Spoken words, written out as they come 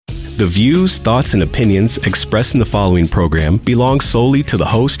The views, thoughts, and opinions expressed in the following program belong solely to the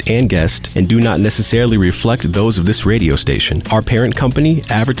host and guest and do not necessarily reflect those of this radio station, our parent company,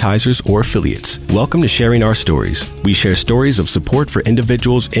 advertisers, or affiliates. Welcome to Sharing Our Stories. We share stories of support for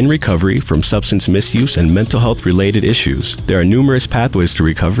individuals in recovery from substance misuse and mental health related issues. There are numerous pathways to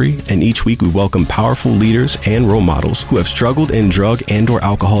recovery, and each week we welcome powerful leaders and role models who have struggled in drug and or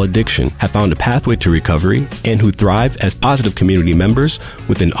alcohol addiction, have found a pathway to recovery, and who thrive as positive community members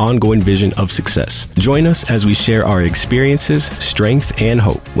with an ongoing vision of success. Join us as we share our experiences, strength, and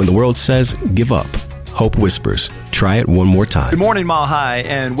hope. When the world says, give up, hope whispers, try it one more time. Good morning, Mile High,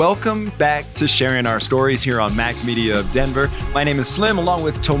 and welcome back to Sharing Our Stories here on Max Media of Denver. My name is Slim, along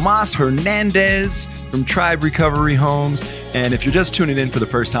with Tomas Hernandez from Tribe Recovery Homes. And if you're just tuning in for the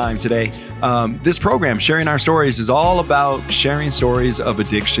first time today, this program, Sharing Our Stories, is all about sharing stories of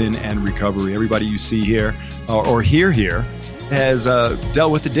addiction and recovery. Everybody you see here or hear here has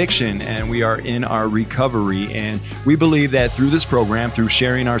dealt with addiction, and we are in our recovery. And we believe that through this program, through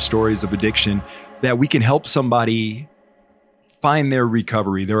sharing our stories of addiction, that we can help somebody find their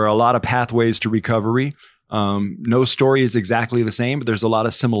recovery. There are a lot of pathways to recovery. No story is exactly the same, but there's a lot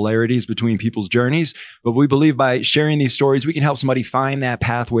of similarities between people's journeys. But we believe by sharing these stories, we can help somebody find that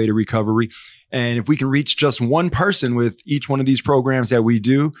pathway to recovery. And if we can reach just one person with each one of these programs that we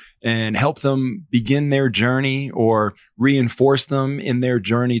do and help them begin their journey or reinforce them in their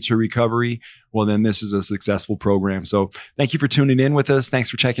journey to recovery, well, then this is a successful program. So thank you for tuning in with us. Thanks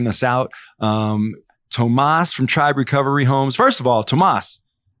for checking us out. Tomas from Tribe Recovery Homes. First of all, Tomas,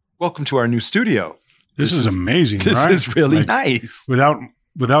 welcome to our new studio. This is amazing, this right? This is really nice.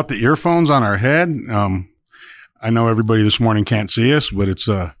 Without the earphones on our head, I know everybody this morning can't see us, but it's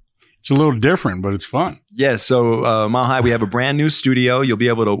a little different, but it's fun. Yeah. So, Mile High, we have a brand new studio. You'll be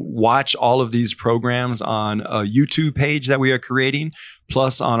able to watch all of these programs on a YouTube page that we are creating,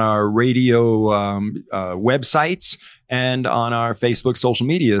 plus on our radio websites and on our Facebook social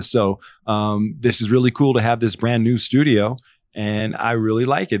media. So, this is really cool to have this brand new studio. And I really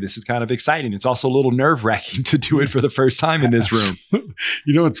like it. This is kind of exciting. It's also a little nerve-wracking to do it for the first time in this room.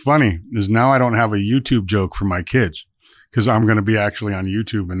 You know what's funny is now I don't have a YouTube joke for my kids because I'm going to be actually on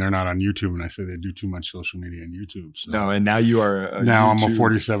YouTube and they're not on YouTube. And I say they do too much social media on YouTube. So. No, and now you are now I'm a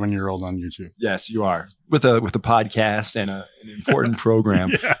 47-year-old on YouTube. Yes, you are with a podcast and an important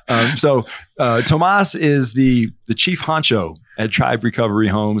program. Yeah. So Tomas is the chief honcho at Tribe Recovery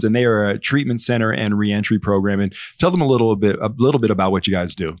Homes, and they are a treatment center and reentry program. And tell them a little bit about what you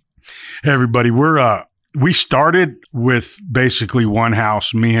guys do. Hey, everybody, we started with basically one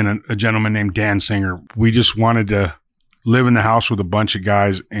house, me and a gentleman named Dan Singer. We just wanted to live in the house with a bunch of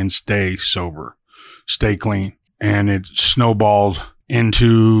guys and stay sober, stay clean. And it snowballed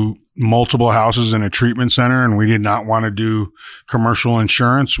into multiple houses in a treatment center. And we did not want to do commercial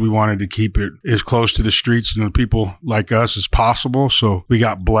insurance. We wanted to keep it as close to the streets and the people like us as possible. So we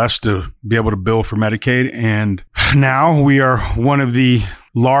got blessed to be able to bill for Medicaid. And now we are one of the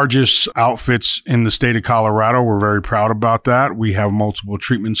largest outfits in the state of Colorado. We're very proud about that. We have multiple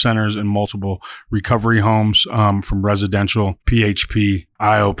treatment centers and multiple recovery homes, from residential, PHP,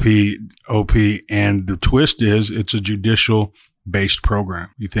 IOP, OP. And the twist is it's a judicial based program.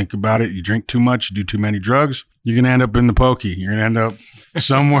 You think about it, you drink too much, you do too many drugs, you're going to end up in the pokey. You're going to end up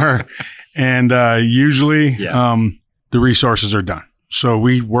somewhere. And usually the resources are done. So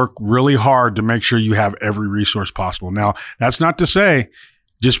we work really hard to make sure you have every resource possible. Now, that's not to say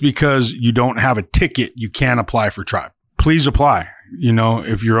just because you don't have a ticket, you can't apply for Tribe. Please apply. You know,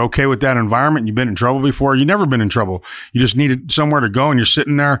 if you're okay with that environment, you've been in trouble before, you've never been in trouble. You just needed somewhere to go and you're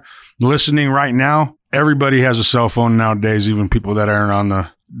sitting there listening right now. Everybody has a cell phone nowadays, even people that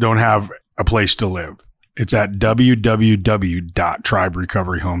don't have a place to live. It's at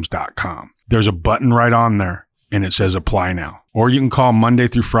www.triberecoveryhomes.com. There's a button right on there and it says apply now. Or you can call Monday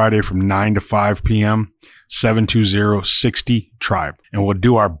through Friday from 9 to 5 p.m., 720-60-TRIBE. And we'll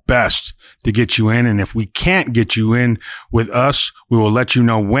do our best to get you in. And if we can't get you in with us, we will let you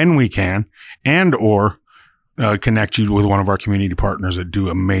know when we can and or connect you with one of our community partners that do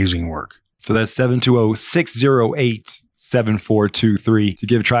amazing work. So that's 720-608-7423 to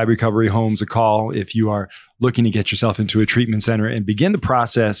give Tribe Recovery Homes a call if you are looking to get yourself into a treatment center and begin the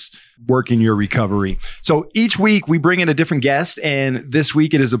process working your recovery. So each week we bring in a different guest, and this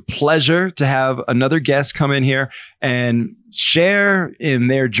week it is a pleasure to have another guest come in here and share in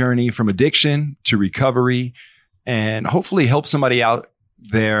their journey from addiction to recovery and hopefully help somebody out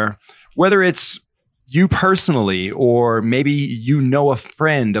there, whether it's you personally, or maybe you know a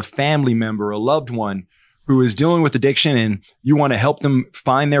friend, a family member, a loved one who is dealing with addiction and you want to help them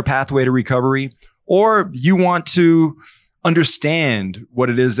find their pathway to recovery, or you want to understand what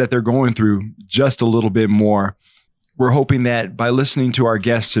it is that they're going through just a little bit more. We're hoping that by listening to our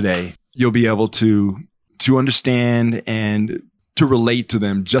guest today, you'll be able to understand and to relate to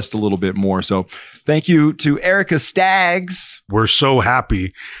them just a little bit more. So thank you to Erika Staggs. We're so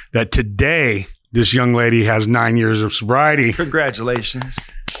happy that today this young lady has 9 years of sobriety. Congratulations.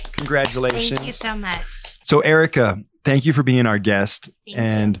 Thank you so much. So Erika, thank you for being our guest.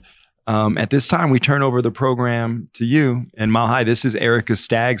 Thank you. At this time, we turn over the program to you. And Mile High, this is Erika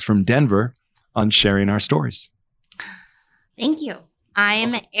Staggs from Denver on Sharing Our Stories. Thank you.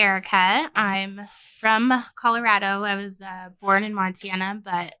 I'm Erika. I'm from Colorado. I was born in Montana,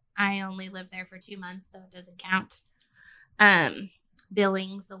 but I only lived there for 2 months, so it doesn't count.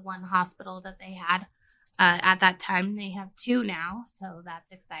 Billings, the one hospital that they had at that time, they have 2 now, so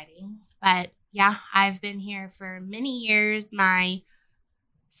that's exciting. But yeah, I've been here for many years. My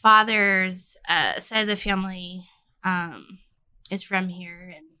father's side of the family is from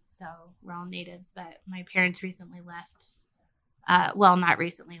here, and so we're all natives, but my parents recently left. Well, not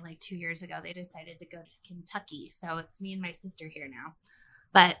recently, like 2 years ago, they decided to go to Kentucky. So it's me and my sister here now.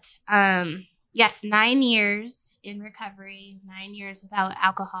 But yes, 9 years in recovery, 9 years without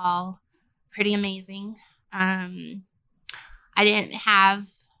alcohol. Pretty amazing. I didn't have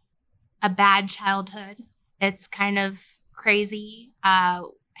a bad childhood. It's kind of crazy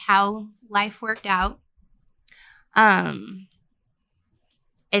how life worked out.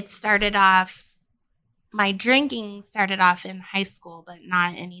 It started off, my drinking started off in high school, but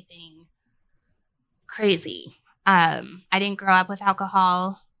not anything crazy. I didn't grow up with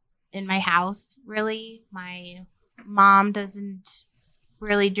alcohol in my house, really. My mom doesn't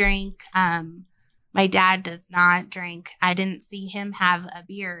really drink. My dad does not drink. I didn't see him have a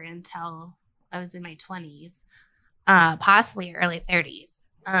beer until I was in my 20s, possibly early 30s.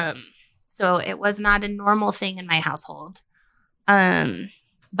 So it was not a normal thing in my household.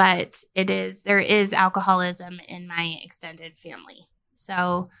 But there is alcoholism in my extended family.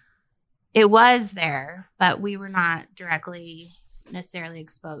 So it was there, but we were not directly necessarily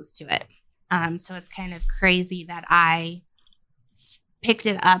exposed to it. So it's kind of crazy that I picked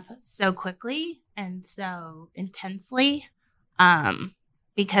it up so quickly and so intensely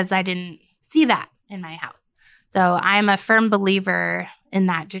because I didn't see that in my house. So I'm a firm believer in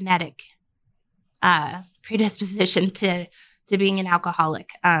that genetic predisposition to being an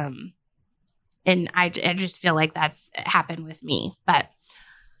alcoholic. And I just feel like that's happened with me. But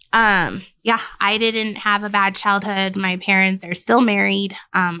yeah, I didn't have a bad childhood. My parents are still married.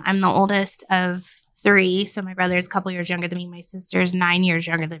 I'm the oldest of 3. So my brother is a couple years younger than me. My sister's 9 years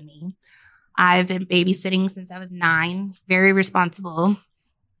younger than me. I've been babysitting since I was 9, very responsible.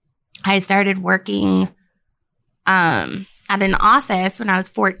 I started working at an office when I was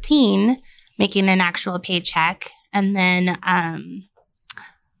 14, making an actual paycheck. And then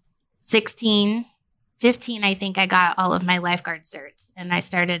 16, 15, I think I got all of my lifeguard certs. And I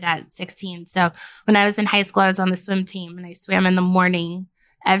started at 16. So when I was in high school, I was on the swim team and I swam in the morning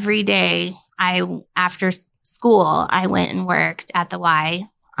every day. After school, I went and worked at the Y,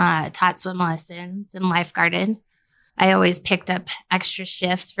 taught swim lessons and lifeguarded. I always picked up extra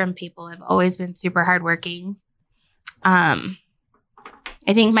shifts from people. I've always been super hardworking. I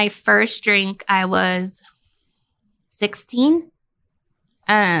think my first drink, I was 16.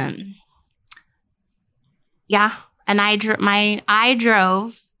 Yeah. And I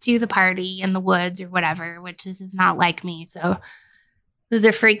drove to the party in the woods or whatever, which this is not like me. So it was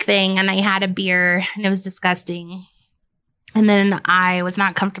a freak thing. And I had a beer and it was disgusting. And then I was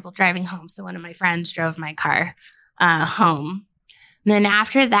not comfortable driving home. So one of my friends drove my car home. And then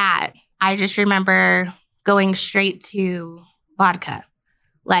after that, I just remember going straight to vodka,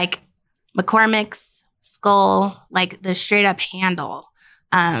 like McCormick's, Skull, like the straight up handle.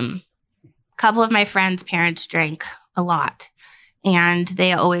 Couple of my friends' parents drank a lot and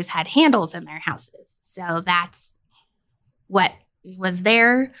they always had handles in their houses. So that's what was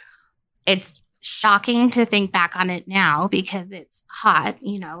there. It's shocking to think back on it now because it's hot,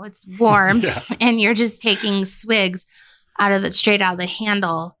 it's warm yeah. And you're just taking swigs straight out of the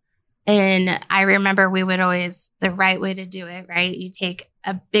handle. And I remember we would always, the right way to do it, right? You take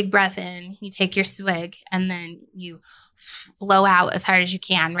a big breath in, you take your swig, and then you blow out as hard as you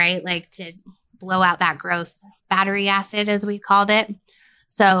can, right? Like to blow out that gross battery acid, as we called it.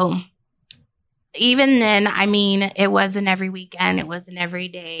 So even then, I mean, it wasn't every weekend. It wasn't every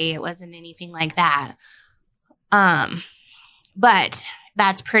day. It wasn't anything like that. But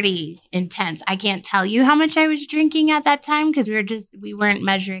that's pretty intense. I can't tell you how much I was drinking at that time because we weren't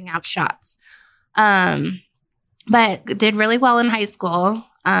measuring out shots. But did really well in high school.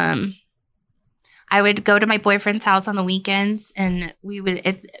 I I would go to my boyfriend's house on the weekends, and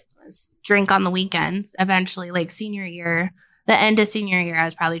it's drink on the weekends. Eventually, like senior year, the end of senior year, I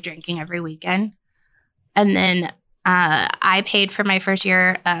was probably drinking every weekend. And then I paid for my first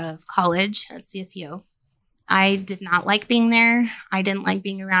year of college at CSU. I did not like being there. I didn't like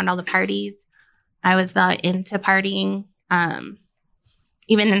being around all the parties. I was not into partying.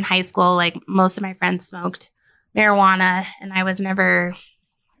 Even in high school, like most of my friends smoked marijuana, and I was never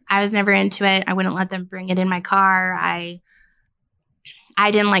into it. I wouldn't let them bring it in my car. I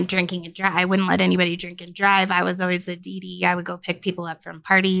didn't like drinking and drive. I wouldn't let anybody drink and drive. I was always the DD. I would go pick people up from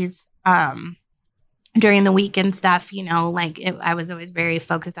parties during the week and stuff. I was always very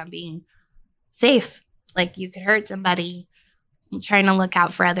focused on being safe. Like you could hurt somebody, trying to look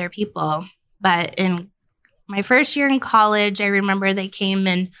out for other people. But in my first year in college, I remember they came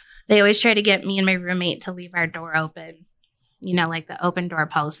and they always try to get me and my roommate to leave our door open, like the open door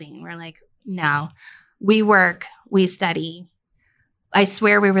policy. And we're like, no, we work, we study. I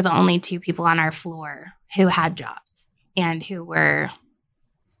swear we were the only two people on our floor who had jobs and who were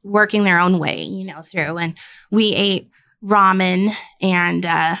working their own way, through. And we ate ramen and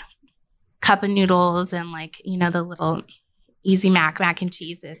cup of noodles and the little Easy Mac and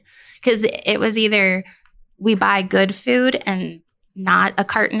cheeses. Because it was either we buy good food and not a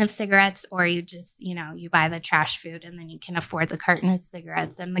carton of cigarettes, or you just, you buy the trash food and then you can afford the carton of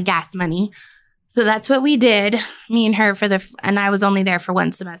cigarettes and the gas money. So that's what we did, me and her, and I was only there for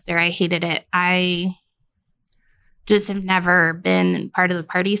one semester. I hated it. I just have never been part of the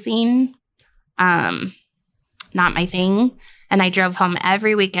party scene. Not my thing. And I drove home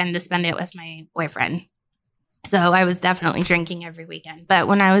every weekend to spend it with my boyfriend. So I was definitely drinking every weekend. But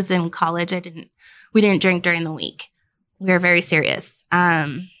when I was in college, we didn't drink during the week. We were very serious.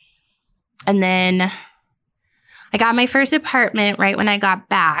 And then I got my first apartment right when I got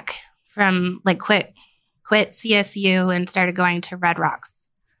back from quit CSU and started going to Red Rocks.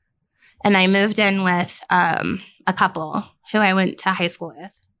 And I moved in with a couple who I went to high school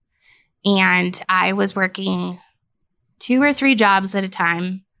with. And I was working 2 or 3 jobs at a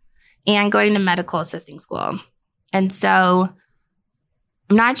time and going to medical assisting school. And so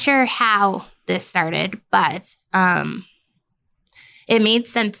I'm not sure how this started, but it made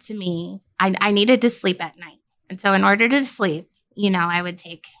sense to me. I needed to sleep at night. And so in order to sleep, I would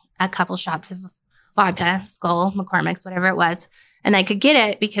take a couple shots of vodka, Skull, McCormick's, whatever it was. And I could get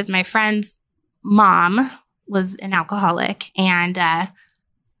it because my friend's mom was an alcoholic, and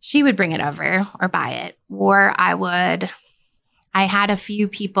she would bring it over or buy it. Or I had a few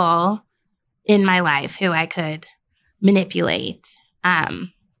people in my life who I could manipulate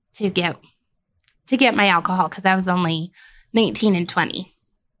to get my alcohol, because I was only 19 and 20.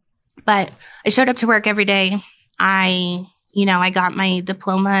 But I showed up to work every day. I got my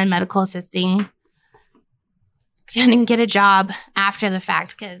diploma in medical assisting. Couldn't get a job after the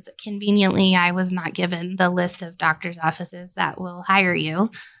fact because conveniently I was not given the list of doctor's offices that will hire you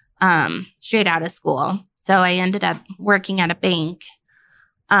straight out of school. So I ended up working at a bank,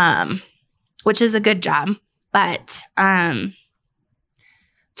 which is a good job. But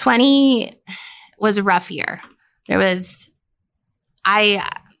 20 was a rough year. There was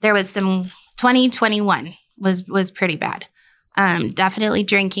some 2021 was pretty bad. Definitely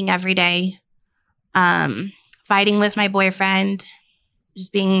drinking every day. Fighting with my boyfriend,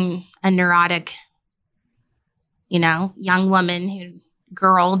 just being a neurotic, young woman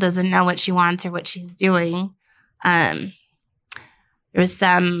girl doesn't know what she wants or what she's doing. There was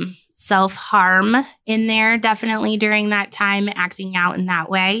some self-harm in there, definitely during that time, acting out in that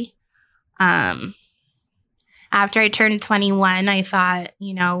way. After I turned 21, I thought,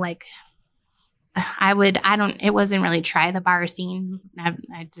 it wasn't really try the bar scene.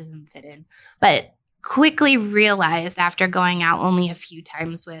 I didn't fit in, but quickly realized after going out only a few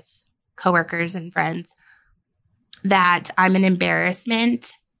times with coworkers and friends that I'm an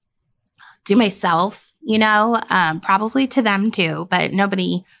embarrassment to myself, probably to them too, but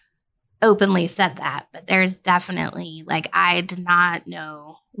nobody openly said that. But there's definitely I did not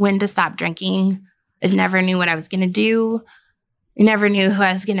know when to stop drinking. I never knew what I was going to do. I never knew who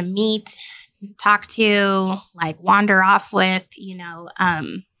I was going to meet, talk to, wander off with,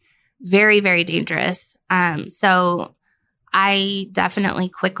 very, very dangerous. So I definitely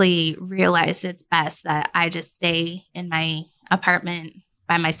quickly realized it's best that I just stay in my apartment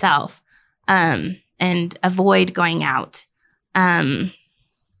by myself and avoid going out. I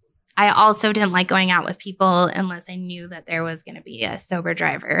also didn't like going out with people unless I knew that there was going to be a sober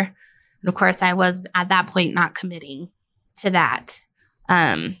driver. And of course, I was at that point not committing to that.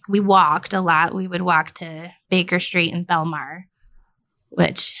 We walked a lot. We would walk to Baker Street and Belmar,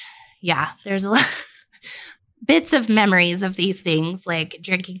 which, yeah, there's a lot bits of memories of these things, like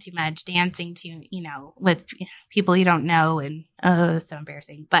drinking too much, dancing to, with people you don't know. And it's so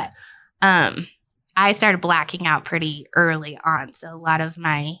embarrassing. But I started blacking out pretty early on. So a lot of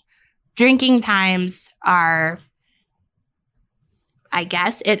my drinking times are, I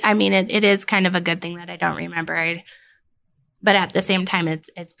guess, it is kind of a good thing that I don't remember. But at the same time,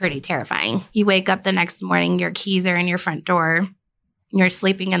 it's pretty terrifying. You wake up the next morning, your keys are in your front door. You're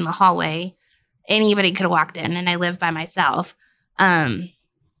sleeping in the hallway. Anybody could have walked in, and I live by myself.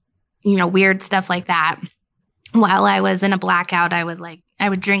 Weird stuff like that. While I was in a blackout, I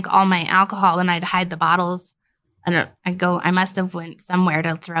would drink all my alcohol and I'd hide the bottles. I must have went somewhere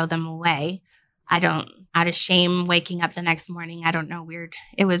to throw them away. Out of shame, waking up the next morning, I don't know,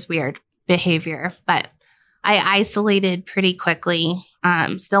 it was weird behavior, but I isolated pretty quickly.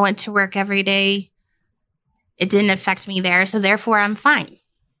 Still went to work every day. It didn't affect me there, so therefore I'm fine.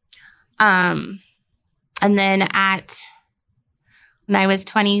 And then when I was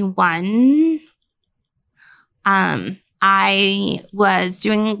 21, I was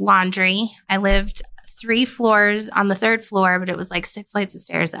doing laundry. I lived 3 floors on the 3rd floor, but it was like 6 flights of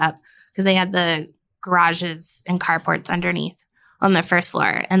stairs up because they had the garages and carports underneath on the 1st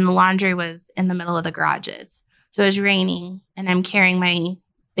floor. And the laundry was in the middle of the garages. So it was raining and I'm carrying my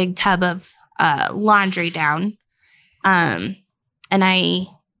big tub of laundry down. And I,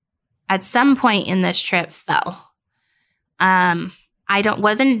 at some point in this trip, fell.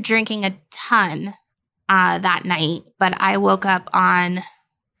 Wasn't drinking a ton that night, but I woke up on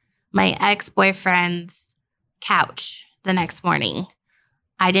my ex-boyfriend's couch the next morning.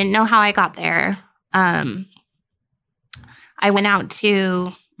 I didn't know how I got there. I went out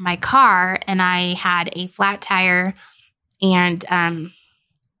to my car and I had a flat tire and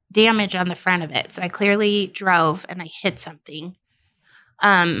damage on the front of it. So I clearly drove and I hit something.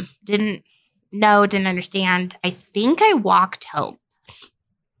 Didn't understand. I think I walked home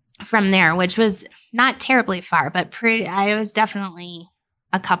from there, which was not terribly far, but I was definitely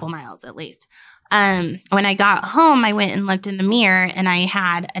a couple miles at least. When I got home, I went and looked in the mirror and I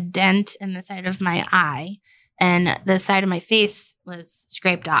had a dent in the side of my eye and the side of my face was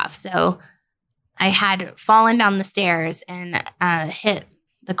scraped off. So I had fallen down the stairs and hit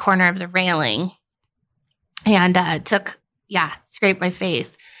the corner of the railing and scraped my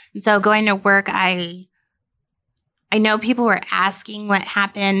face. And so going to work, I know people were asking what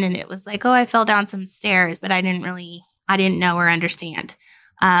happened and it was like, oh, I fell down some stairs, but I didn't know or understand.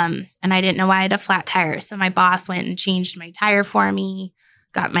 And I didn't know why I had a flat tire. So my boss went and changed my tire for me,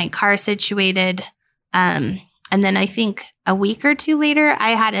 got my car situated. And then I think a week or 2 later,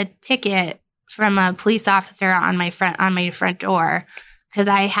 I had a ticket from a police officer on my front door because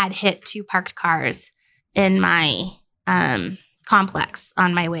I had hit 2 parked cars in my complex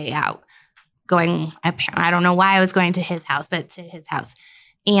on my way out. I don't know why I was going to his house, but to his house.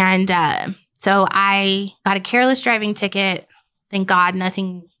 And so I got a careless driving ticket. Thank God,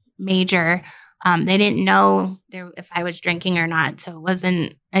 nothing major. They didn't know if I was drinking or not, so it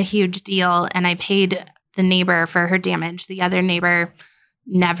wasn't a huge deal. And I paid the neighbor for her damage. The other neighbor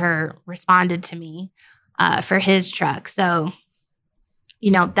never responded to me for his truck. So,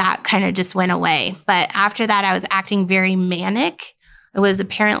 that kind of just went away. But after that, I was acting very manic. I was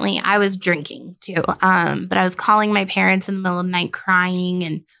drinking too. But I was calling my parents in the middle of the night crying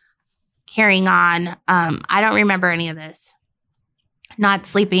and carrying on. I don't remember any of this. Not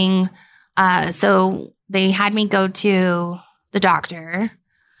sleeping. So they had me go to the doctor.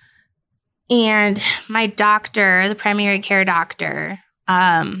 And my doctor, the primary care doctor,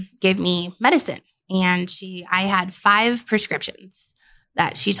 gave me medicine. And I had 5 prescriptions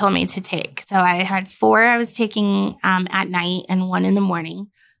that she told me to take. So I had 4 I was taking at night and 1 in the morning.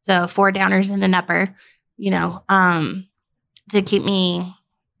 So 4 downers and an upper, to keep me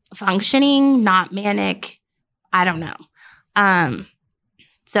functioning, not manic. I don't know.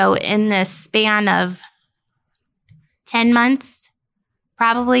 So in this span of 10 months,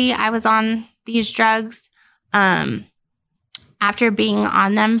 probably I was on these drugs. After being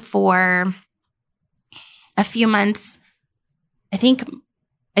on them for a few months, I think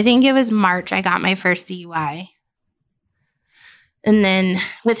it was March, I got my first DUI. And then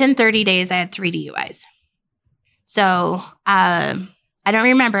within 30 days, I had 3 DUIs. So I don't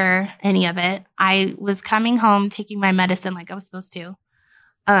remember any of it. I was coming home, taking my medicine like I was supposed to,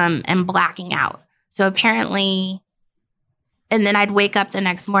 and blacking out. So apparently, and then I'd wake up the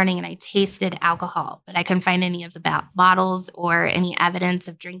next morning and I tasted alcohol, but I couldn't find any of the bottles or any evidence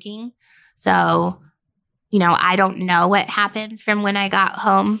of drinking. So, I don't know what happened from when I got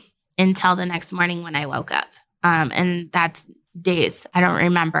home until the next morning when I woke up. And that's days. I don't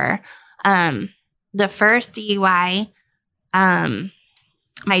remember. The first DUI,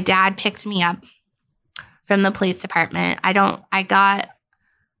 my dad picked me up from the police department. I got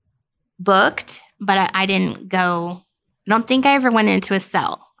booked, but I didn't go. I don't think I ever went into a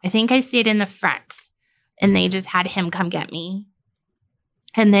cell. I think I stayed in the front, and they just had him come get me.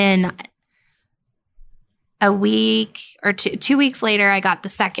 And then a week or 2 weeks later, I got the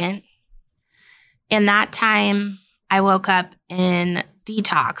second. And that time, I woke up in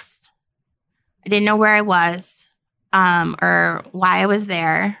detox. I didn't know where I was or why I was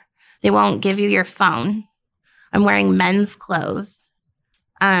there. They won't give you your phone. I'm wearing men's clothes.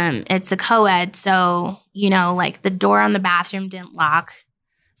 It's a co-ed, so, like the door on the bathroom didn't lock.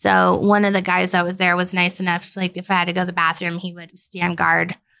 So one of the guys that was there was nice enough, like if I had to go to the bathroom, he would stand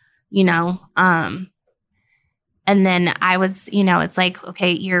guard, and then I was, it's like,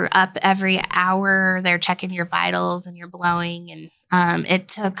 okay, you're up every hour. They're checking your vitals and you're blowing. And it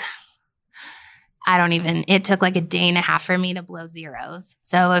took like a day and a half for me to blow zeros.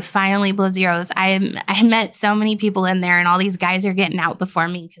 So I finally blew zeros. I met so many people in there, and all these guys are getting out before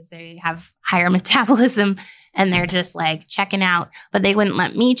me because they have higher metabolism and they're just like checking out. But they wouldn't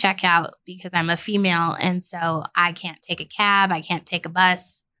let me check out because I'm a female. And so I can't take a cab. I can't take a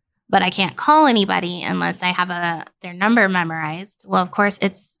bus. But I can't call anybody unless I have their number memorized. Well, of course,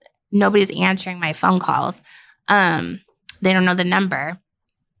 nobody's answering my phone calls. They don't know the number.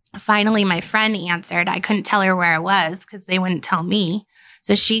 Finally, my friend answered. I couldn't tell her where I was because they wouldn't tell me.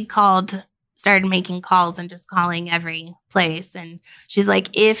 So she started making calls and just calling every place. And she's like,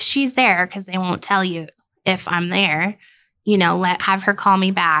 if she's there, because they won't tell you if I'm there, have her call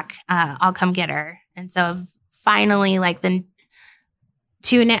me back. I'll come get her. And so finally, like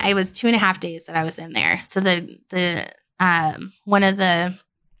it was 2.5 days that I was in there. So the one of the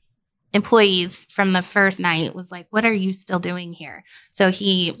employees from the first night was like, what are you still doing here? So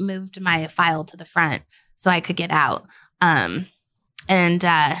he moved my file to the front so I could get out.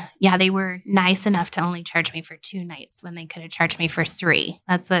 They were nice enough to only charge me for 2 nights when they could have charged me for 3.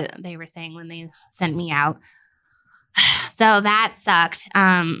 That's what they were saying when they sent me out. So that sucked.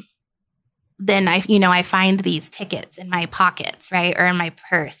 Then I find these tickets in my pockets, right? Or in my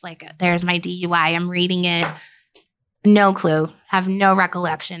purse. Like there's my DUI. I'm reading it. No clue. Have no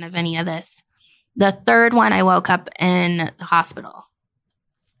recollection of any of this. The third one, I woke up in the hospital.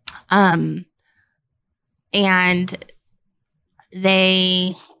 And I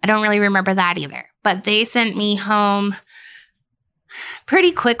don't really remember that either. But they sent me home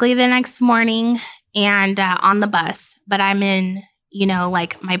pretty quickly the next morning and on the bus. But I'm in,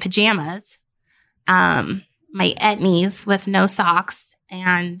 like my pajamas. My etnies with no socks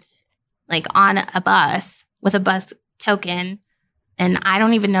and like on a bus with a bus token. And I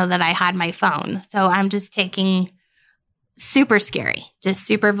don't even know that I had my phone. So I'm just taking super scary, just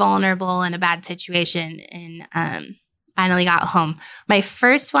super vulnerable in a bad situation. And finally got home. My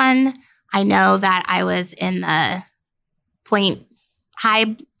first one, I know that I was in the high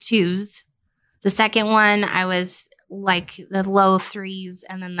 2s. The second one, I was like the low 3s,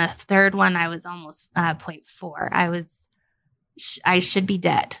 and then the third one I was almost 0.4. I should be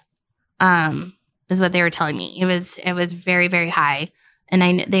dead, is what they were telling me. It was very, very high,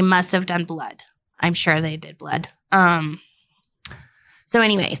 and they must have done blood. I'm sure they did blood. So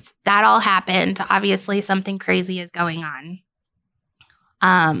anyways, that all happened. Obviously, something crazy is going on.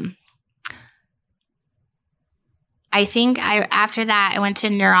 I think after that, I went to a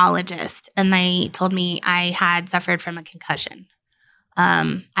neurologist, and they told me I had suffered from a concussion.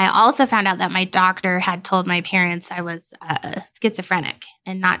 I also found out that my doctor had told my parents I was schizophrenic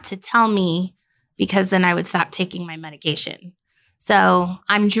and not to tell me because then I would stop taking my medication. So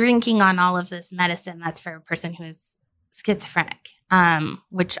I'm drinking on all of this medicine that's for a person who is schizophrenic,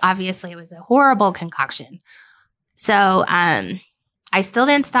 which obviously was a horrible concoction. So I still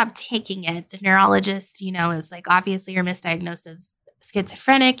didn't stop taking it. The neurologist, is like, obviously you're misdiagnosed as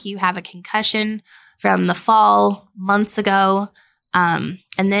schizophrenic. You have a concussion from the fall months ago. And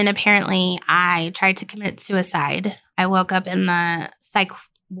then apparently I tried to commit suicide. I woke up in the psych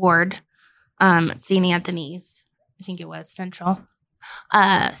ward at St. Anthony's. I think it was Central.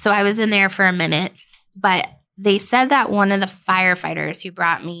 So I was in there for a minute. But they said that one of the firefighters who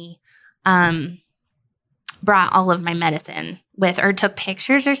brought me brought all of my medicine or took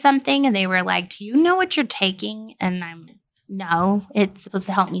pictures or something. And they were like, do you know what you're taking? And no, it's supposed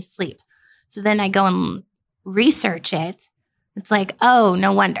to help me sleep. So then I go and research it. It's like, oh,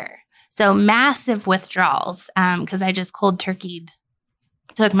 no wonder. So massive withdrawals because I just cold turkeyed,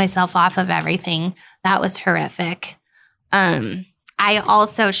 took myself off of everything. That was horrific. I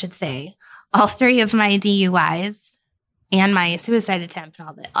also should say all 3 of my DUIs and my suicide attempt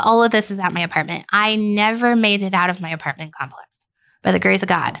and all of this is at my apartment. I never made it out of my apartment complex by the grace of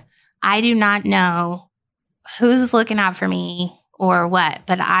God. I do not know who's looking out for me or what,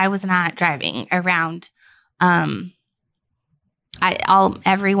 but I was not driving around.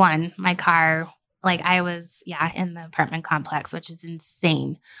 Everyone, my car, like I was, in the apartment complex, which is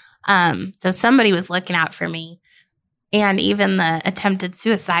insane. So somebody was looking out for me. And even the attempted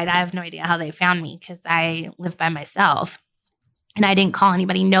suicide, I have no idea how they found me because I live by myself and I didn't call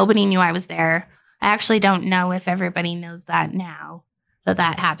anybody. Nobody knew I was there. I actually don't know if everybody knows that now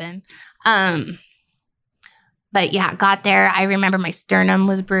that happened. But yeah, got there. I remember my sternum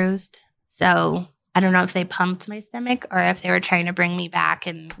was bruised. So I don't know if they pumped my stomach or if they were trying to bring me back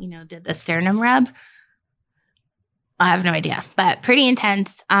and, did the sternum rub. I have no idea, but pretty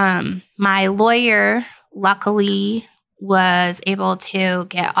intense. My lawyer, luckily, was able to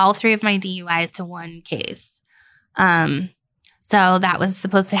get all 3 of my DUIs to one case. So that was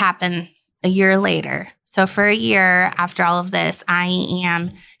supposed to happen a year later. So for a year after all of this,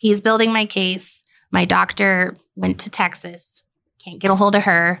 he's building my case. My doctor went to Texas, can't get a hold of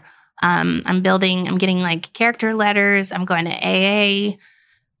her. I'm getting like character letters. I'm going to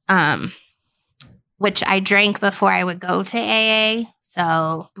AA, which I drank before I would go to AA.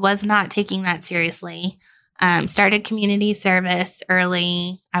 So was not taking that seriously. Started community service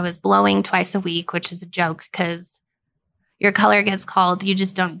early. I was blowing twice a week, which is a joke because your color gets called. You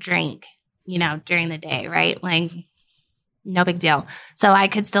just don't drink, during the day, right? Like no big deal. So I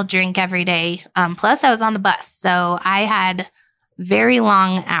could still drink every day. Plus I was on the bus. So I had very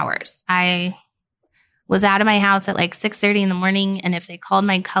long hours. I was out of my house at like 6:30 in the morning. And if they called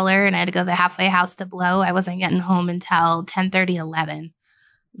my color and I had to go to the halfway house to blow, I wasn't getting home until 10:30, 11.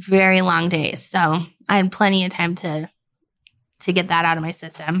 Very long days. So I had plenty of time to get that out of my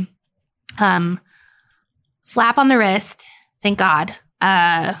system. Slap on the wrist. Thank God.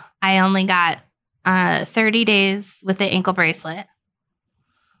 I only got 30 days with the ankle bracelet.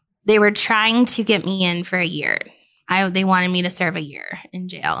 They were trying to get me in for a year. They wanted me to serve a year in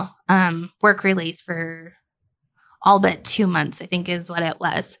jail. Work release for all but 2 months, I think is what it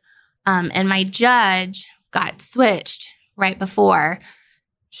was. And my judge got switched right before.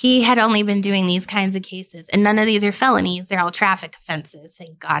 He had only been doing these kinds of cases, and none of these are felonies. They're all traffic offenses.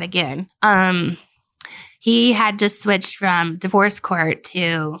 Thank God again. He had just switched from divorce court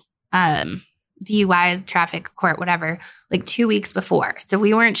to DUIs, traffic court, whatever, like 2 weeks before. So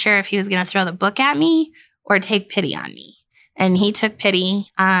we weren't sure if he was going to throw the book at me or take pity on me. And he took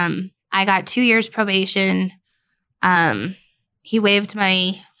pity. I got 2 years probation. He waived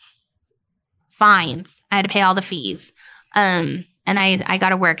my fines. I had to pay all the fees. And I got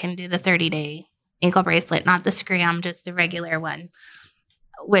to work and do the 30-day ankle bracelet, not the scram, just the regular one,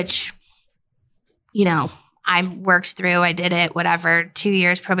 which, I worked through. I did it, whatever, 2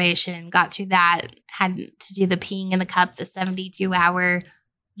 years probation, got through that, had to do the peeing in the cup, the 72-hour,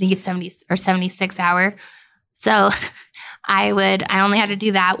 I think it's 70 or 76 hour. So I only had to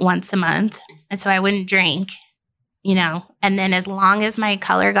do that once a month. And so I wouldn't drink, and then as long as my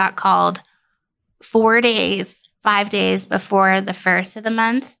color got called 5 days before the first of the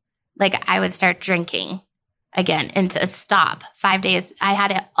month, like I would start drinking again and to stop 5 days. I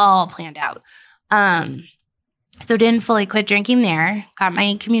had it all planned out. So didn't fully quit drinking there. Got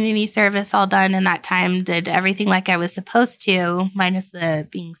my community service all done in that time. Did everything like I was supposed to, minus the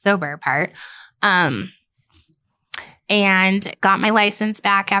being sober part. And got my license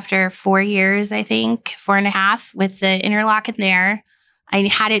back after 4 years, I think, 4.5 with the interlock in there. I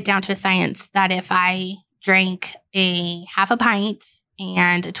had it down to a science that if I drank a half a pint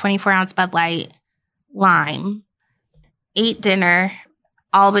and a 24-ounce Bud Light lime, ate dinner,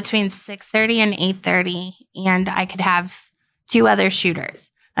 all between 6:30 and 8:30, and I could have 2 other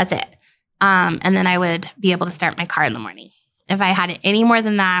shooters. That's it. And then I would be able to start my car in the morning. If I had any more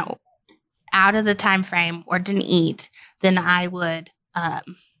than that out of the time frame or didn't eat, then I would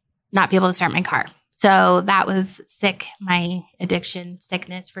not be able to start my car. So that was sick. My addiction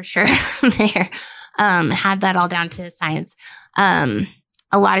sickness for sure there. Had that all down to science.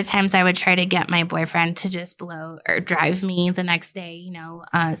 A lot of times I would try to get my boyfriend to just blow or drive me the next day,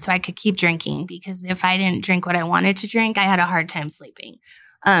 so I could keep drinking, because if I didn't drink what I wanted to drink, I had a hard time sleeping.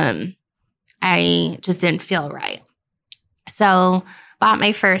 I just didn't feel right. So bought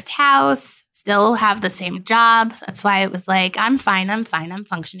my first house, still have the same job. That's why it was like, I'm fine. I'm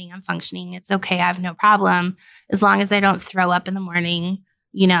functioning. It's okay. I have no problem. As long as I don't throw up in the morning,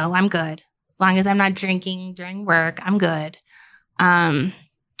 I'm good. As long as I'm not drinking during work, I'm good.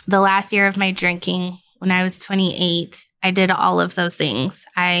 The last year of my drinking, when I was 28, I did all of those things.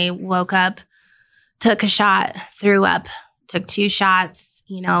 I woke up took a shot, threw up, took 2 shots,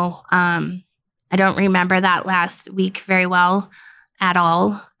 I don't remember that last week very well at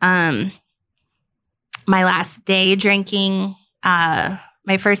all. My last day drinking,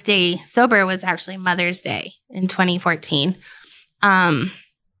 my first day sober was actually Mother's Day in 2014.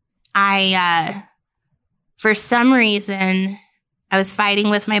 For some reason, I was fighting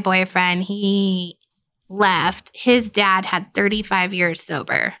with my boyfriend. He left. His dad had 35 years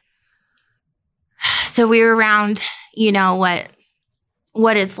sober. So we were around,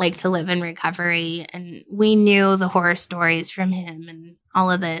 what it's like to live in recovery. And we knew the horror stories from him and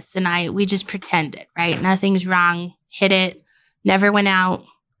all of this. And we just pretended, right? Nothing's wrong. Hit it. Never went out.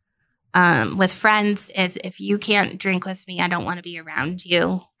 With friends, if you can't drink with me, I don't want to be around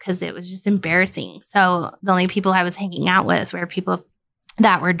you, because it was just embarrassing. So the only people I was hanging out with were people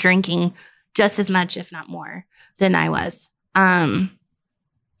that were drinking just as much, if not more, than I was.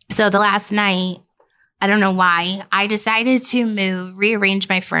 So the last night, I don't know why, I decided to rearrange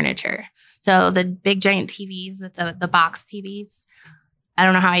my furniture. So the big giant TVs, the box TVs, I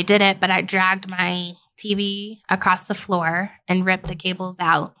don't know how I did it, but I dragged my TV across the floor and ripped the cables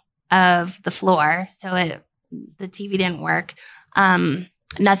out of the floor. So the TV didn't work.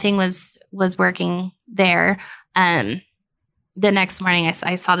 Nothing was working there. The next morning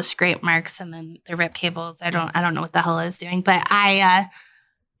I saw the scrape marks and then the ripped cables. I don't know what the hell I was doing, but I,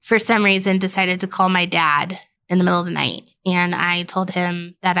 for some reason, decided to call my dad in the middle of the night. And I told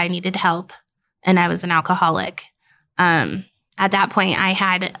him that I needed help and I was an alcoholic. At that point I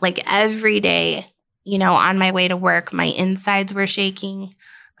had, like, every day, on my way to work, my insides were shaking.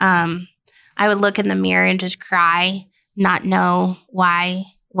 I would look in the mirror and just cry, not know why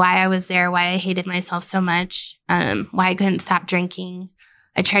I was there, why I hated myself so much, why I couldn't stop drinking.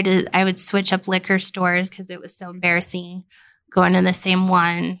 I would switch up liquor stores because it was so embarrassing going to the same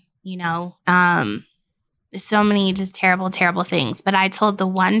one, so many just terrible, terrible things. But I told the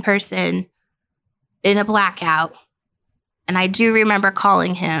one person in a blackout, and I do remember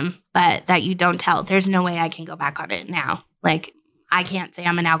calling him, but that you don't tell. There's no way I can go back on it now. Like, I can't say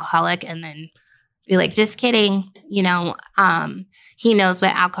I'm an alcoholic and then be like, just kidding. He knows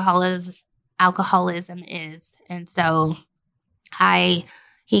what alcoholism is. And so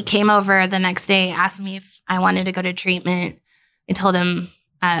he came over the next day, asked me if I wanted to go to treatment. I told him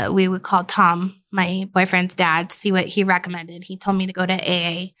we would call Tom, my boyfriend's dad, to see what he recommended. He told me to go to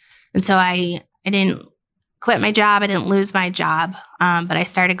AA. And so I didn't quit my job. I didn't lose my job. But I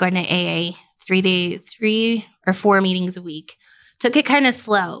started going to AA 3 or 4 meetings a week. Took it kind of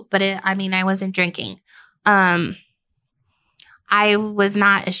slow, but I wasn't drinking. I was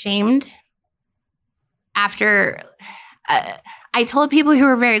not ashamed. After I told people who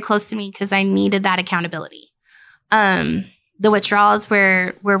were very close to me because I needed that accountability. The withdrawals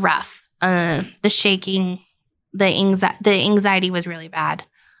were rough. The shaking, the anxiety was really bad.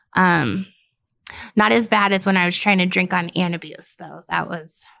 Not as bad as when I was trying to drink on Antabuse, though. That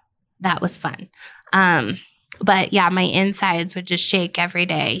was fun. But yeah, my insides would just shake every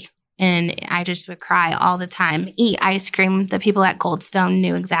day and I just would cry all the time. Eat ice cream. The people at Goldstone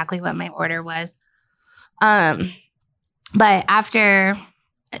knew exactly what my order was. But after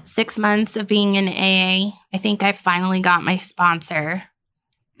 6 months of being in AA, I think I finally got my sponsor,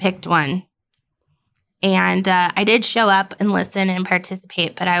 picked one. And I did show up and listen and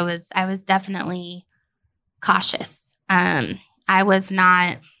participate, but I was definitely cautious. I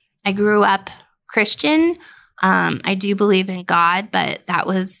grew up Christian. I do believe in God, but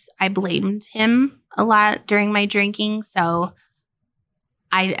I blamed him a lot during my drinking. So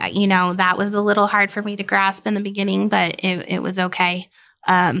that was a little hard for me to grasp in the beginning, but it was okay.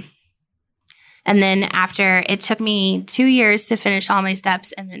 And then after, it took me 2 years to finish all my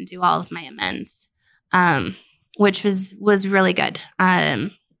steps and then do all of my amends, which was really good.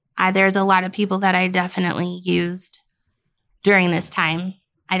 There's a lot of people that I definitely used during this time.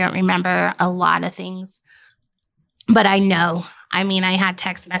 I don't remember a lot of things. But I know, I had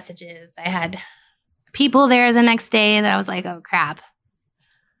text messages. I had people there the next day that I was like, oh, crap.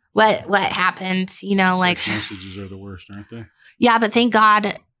 What happened? Text messages are the worst, aren't they? Yeah, but thank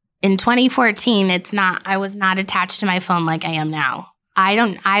God in 2014, I was not attached to my phone like I am now.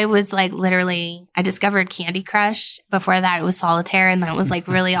 I was like literally, I discovered Candy Crush. Before that, it was Solitaire. And that was like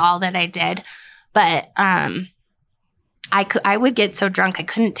really all that I did. But I would get so drunk, I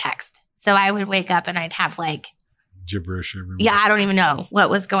couldn't text. So I would wake up and I'd have like gibberish everywhere. Yeah, I don't even know what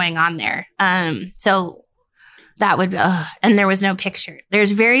was going on there. So that would, and there was no picture.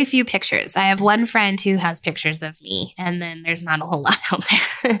 There's very few pictures. I have one friend who has pictures of me, and then there's not a whole lot out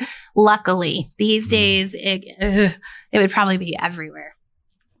there. Luckily, these days, it would probably be everywhere.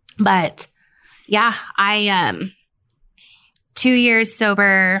 But Yeah, I 2 years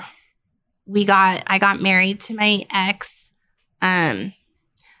sober. I got married to my ex. A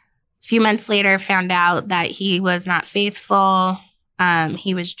few months later, found out that he was not faithful.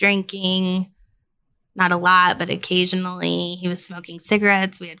 He was drinking, not a lot, but occasionally. He was smoking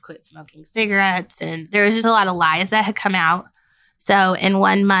cigarettes. We had quit smoking cigarettes, and there was just a lot of lies that had come out. So in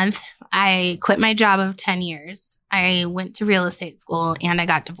 1 month, I quit my job of 10 years. I went to real estate school, and I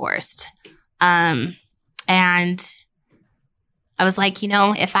got divorced. And I was like,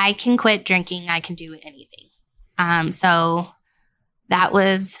 if I can quit drinking, I can do anything. So that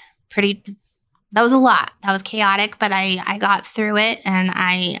was a lot. That was chaotic, but I got through it, and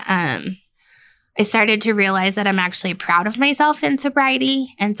I started to realize that I'm actually proud of myself in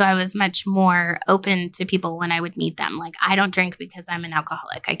sobriety. And so I was much more open to people when I would meet them. Like, I don't drink because I'm an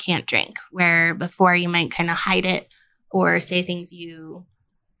alcoholic. I can't drink. Where before you might kind of hide it or say things to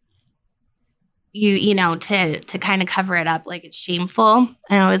kind of cover it up like it's shameful.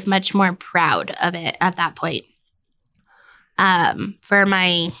 And I was much more proud of it at that point. For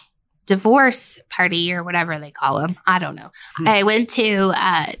my divorce party or whatever they call them, I don't know. I went to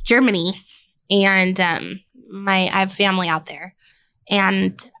Germany, and I have family out there.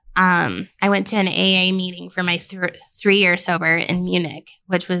 And I went to an AA meeting for my 3 years sober in Munich,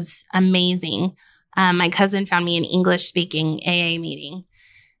 which was amazing. My cousin found me an English-speaking AA meeting.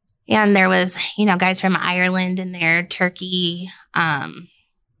 And there was, guys from Ireland in there, Turkey,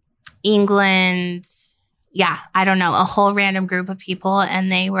 England. Yeah, I don't know, a whole random group of people, and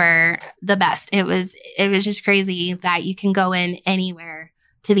they were the best. It was just crazy that you can go in anywhere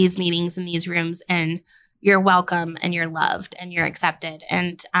to these meetings in these rooms, and you're welcome, and you're loved, and you're accepted.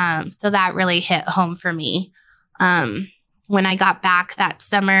 And so that really hit home for me. When I got back that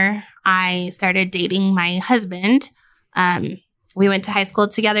summer, I started dating my husband. We went to high school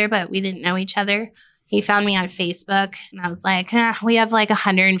together, but we didn't know each other. He found me on Facebook, and I was like, we have like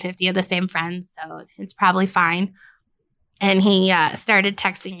 150 of the same friends, so it's probably fine. And he started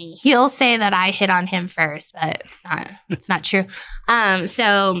texting me. He'll say that I hit on him first, but it's not true.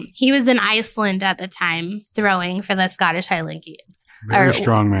 So he was in Iceland at the time, throwing for the Scottish Highland Games. Very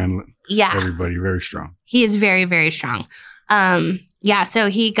strong man. Yeah. Everybody, very strong. He is very, very strong. So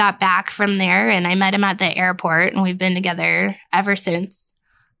he got back from there, and I met him at the airport, and we've been together ever since.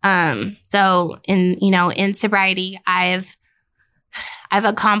 So in sobriety, I've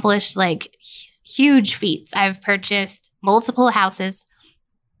accomplished like huge feats. I've purchased multiple houses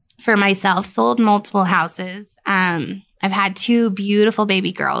for myself, sold multiple houses. I've had 2 beautiful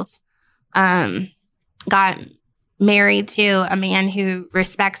baby girls. Got married to a man who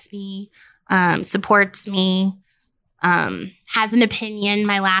respects me, supports me, has an opinion.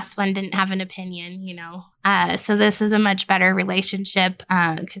 My last one didn't have an opinion, So this is a much better relationship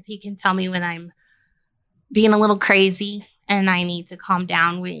because he can tell me when I'm being a little crazy and I need to calm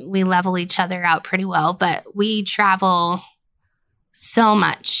down. We level each other out pretty well, but we travel so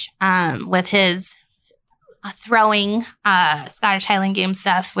much with his throwing Scottish Highland Games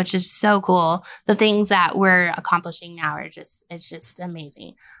stuff, which is so cool. The things that we're accomplishing now it's just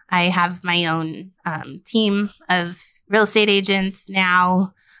amazing. I have my own team of real estate agents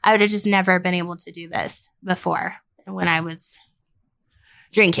now. I would have just never been able to do this before when I was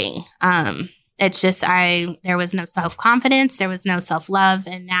drinking. It's just there was no self-confidence. There was no self-love.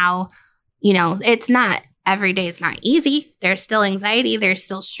 And now, it's not, every day is not easy. There's still anxiety. There's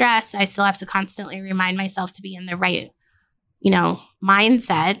still stress. I still have to constantly remind myself to be in the right,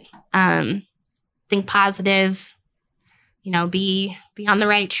 mindset. Think positive, be on the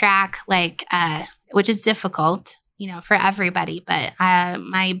right track, which is difficult, for everybody. But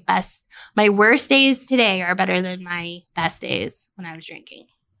my worst days today are better than my best days when I was drinking.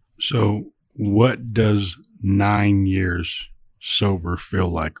 So what does 9 years sober feel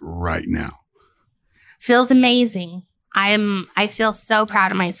like right now? Feels amazing. I feel so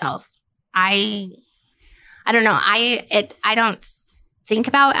proud of myself. I don't know. I don't think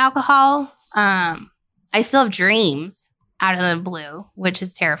about alcohol. I still have dreams out of the blue, which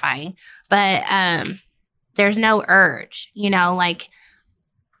is terrifying. But there's no urge,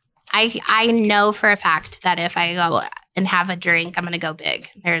 I know for a fact that if I go and have a drink, I'm going to go big.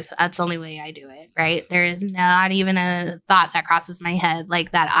 That's the only way I do it, right? There is not even a thought that crosses my head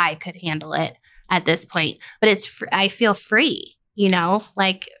like that I could handle it at this point. But I feel free,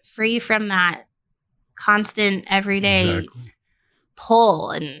 free from that constant everyday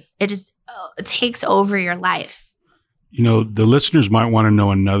pull. And it takes over your life. The listeners might want to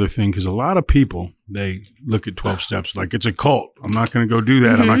know another thing, because a lot of people, they look at 12 steps like it's a cult. I'm not going to go do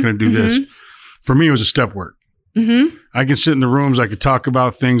that. I'm not going to do this. For me, it was a step work. Mm-hmm. I can sit in the rooms. I could talk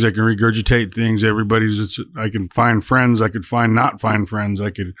about things. I can regurgitate things. I can find friends. I could not find friends. I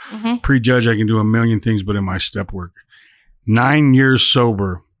could prejudge. I can do a million things, but in my step work, 9 years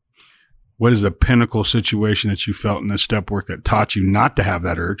sober, what is the pinnacle situation that you felt in the step work that taught you not to have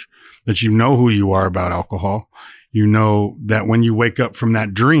that urge, that you know who you are about alcohol? You know that when you wake up from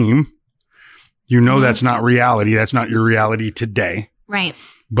that dream, you know that's not reality. That's not your reality today. Right.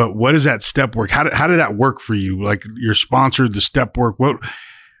 But what is that step work? How did that work for you? Like you're sponsored the step work. What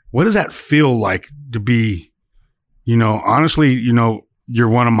does that feel like to be, honestly, you're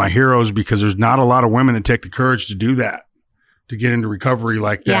one of my heroes because there's not a lot of women that take the courage to do that, to get into recovery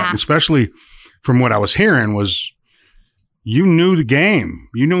like that. Yeah. Especially from what I was hearing was you knew the game.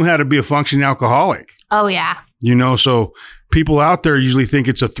 You knew how to be a functioning alcoholic. Oh, yeah. So people out there usually think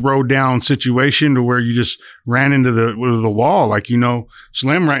it's a throw down situation to where you just ran into the wall. Like,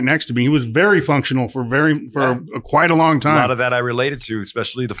 Slim right next to me, he was very functional for quite a long time. A lot of that I related to,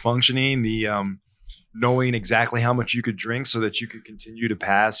 especially the functioning, the knowing exactly how much you could drink so that you could continue to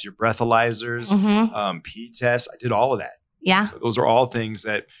pass your breathalyzers, pee tests. I did all of that. Yeah. So those are all things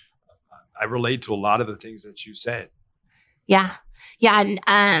that I relate to a lot of the things that you said. Yeah. Yeah. And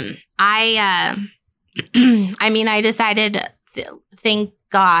I decided, thank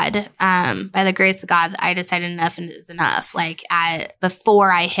God, by the grace of God, I decided enough is enough. Like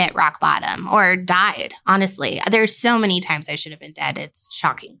before I hit rock bottom or died, honestly, there's so many times I should have been dead. It's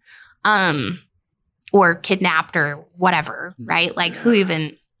shocking. Or kidnapped or whatever, right? Like who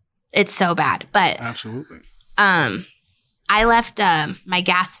even, it's so bad, but absolutely. I left my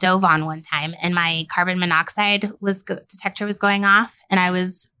gas stove on one time and my carbon monoxide detector was going off and I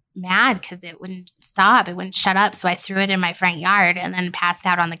was mad because it wouldn't stop. It wouldn't shut up. So I threw it in my front yard and then passed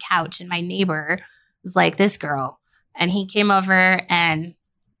out on the couch. And my neighbor was like, this girl. And he came over and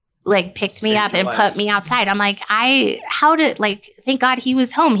picked me up and put me outside. I'm like, thank God he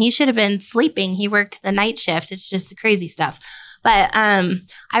was home. He should have been sleeping. He worked the night shift. It's just crazy stuff. But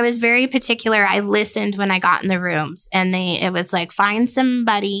I was very particular. I listened when I got in the rooms and it was like, find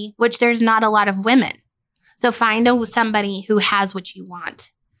somebody, which there's not a lot of women. So find somebody who has what you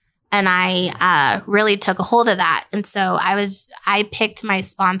want. And I really took a hold of that. And so I picked my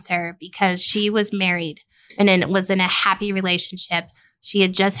sponsor because she was married and it was in a happy relationship. She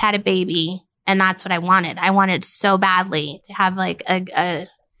had just had a baby and that's what I wanted. I wanted so badly to have like a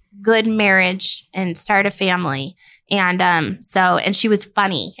good marriage and start a family. And and she was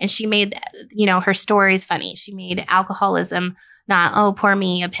funny and she made, her stories funny. She made alcoholism not, oh, poor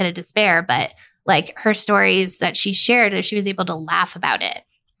me, a pit of despair, but like her stories that she shared, she was able to laugh about it.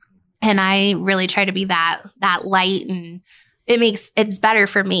 And I really try to be that light, and it's better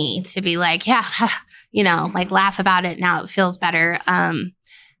for me to be like, yeah, laugh about it. Now it feels better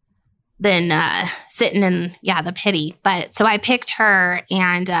than sitting in, the pity. But so I picked her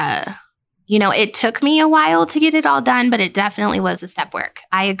and, it took me a while to get it all done, but it definitely was the step work.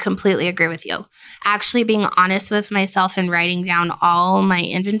 I completely agree with you. Actually being honest with myself and writing down all my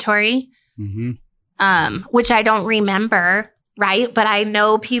inventory, which I don't remember. Right. But I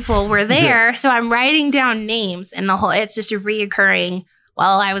know people were there. So I'm writing down names and it's just a reoccurring.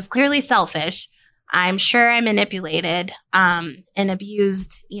 Well, I was clearly selfish. I'm sure I manipulated and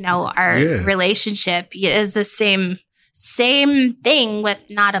abused, our relationship is the same thing with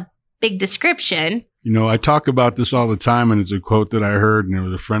not a big description. I talk about this all the time and it's a quote that I heard and it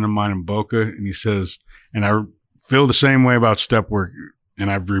was a friend of mine in Boca and he says, and I feel the same way about step work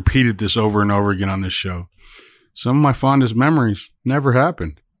and I've repeated this over and over again on this show. Some of my fondest memories never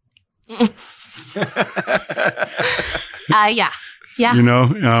happened. Yeah.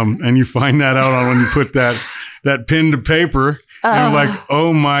 And you find that out when you put that pen to paper and you're like,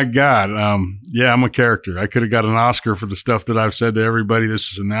 oh my God. I'm a character. I could have got an Oscar for the stuff that I've said to everybody,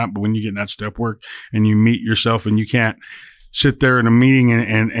 this and that. But when you get in that step work and you meet yourself and you can't sit there in a meeting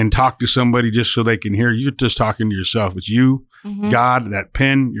and talk to somebody just so they can hear you, you're just talking to yourself. It's you, God, that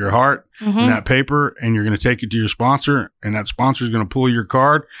pen, your heart, and that paper, and you're going to take it to your sponsor, and that sponsor is going to pull your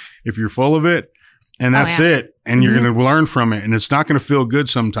card if you're full of it, and that's it. And you're going to learn from it, and it's not going to feel good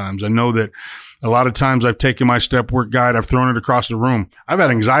sometimes. I know that a lot of times I've taken my step work guide, I've thrown it across the room. I've had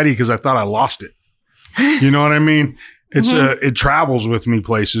anxiety because I thought I lost it. You know what I mean? It's it travels with me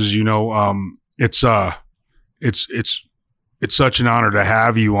places. It's such an honor to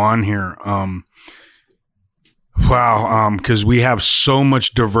have you on here. Because we have so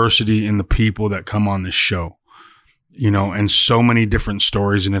much diversity in the people that come on this show, and so many different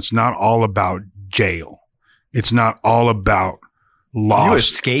stories. And it's not all about jail. It's not all about loss. You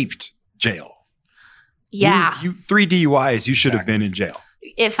escaped jail. Yeah. You 3 DUIs, you should have been in jail.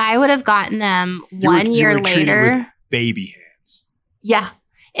 If I would have gotten them one year later, with baby hands. Yeah.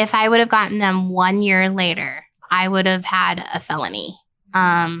 If I would have gotten them 1 year later, I would have had a felony.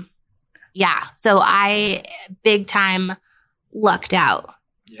 Yeah. So I big time lucked out.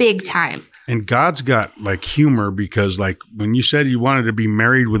 Big time. And God's got like humor because like when you said you wanted to be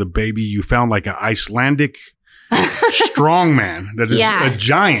married with a baby, you found like an Icelandic strong man that is a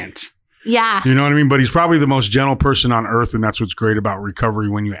giant. Yeah. You know what I mean? But he's probably the most gentle person on earth. And that's what's great about recovery.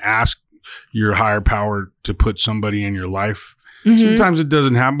 When you ask your higher power to put somebody in your life, sometimes it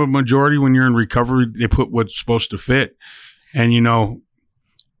doesn't happen, but majority when you're in recovery, they put what's supposed to fit. And, you know,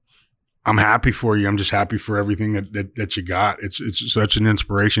 I'm happy for you. I'm just happy for everything that you got. It's such an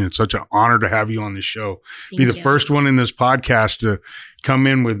inspiration. It's such an honor to have you on the show. Be the first one in this podcast to come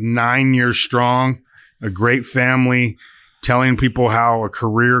in with 9 years strong, a great family, telling people how a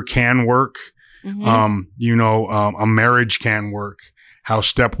career can work, a marriage can work, how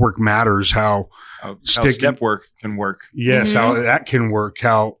step work matters, how step work can work. Yes, how that can work,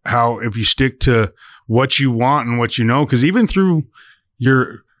 how if you stick to what you want and what you know, because even through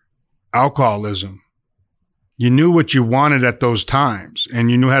your alcoholism, you knew what you wanted at those times and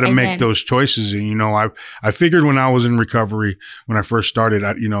you knew how to make those choices. And, you know, I figured when I was in recovery, when I first started,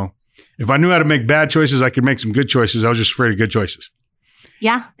 if I knew how to make bad choices, I could make some good choices. I was just afraid of good choices.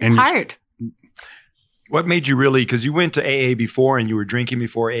 Yeah, it's hard. What made you really, because you went to AA before and you were drinking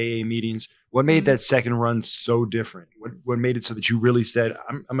before AA meetings. What made that second run so different? What made it so that you really said,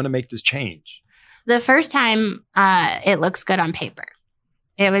 I'm going to make this change? The first time, it looks good on paper.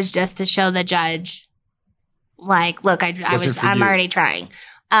 It was just to show the judge, like, look, I'm already trying.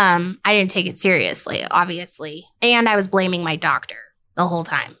 I didn't take it seriously, obviously. And I was blaming my doctor the whole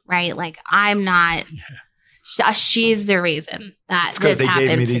time, right? Like, I'm not, she's the reason that this happened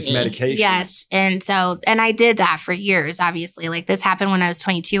to me. They gave me these medications. Yes. And I did that for years, obviously. Like, this happened when I was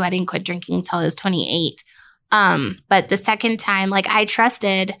 22. I didn't quit drinking until I was 28. But the second time, like, I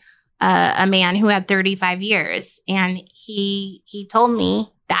trusted a man who had 35 years. And he told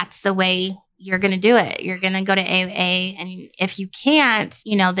me that's the way you're going to do it. You're going to go to AA. And if you can't,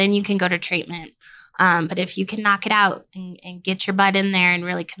 you know, then you can go to treatment. But if you can knock it out and get your butt in there and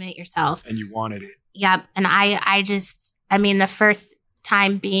really commit yourself. And you wanted it. Yep. And I mean, the first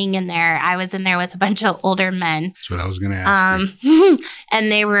time being in there, I was in there with a bunch of older men. That's what I was going to ask you.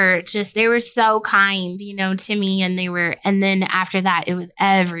 And they were so kind, you know, to me. And then after that, it was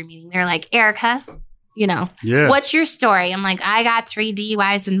every meeting. They're like, Erika, you know, what's your story? I'm like, I got 3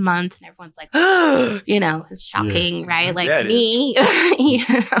 DUIs in a month. And everyone's like, you know, it's shocking, right? Like me.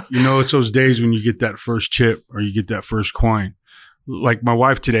 You know, it's those days when you get that first chip or you get that first coin. Like my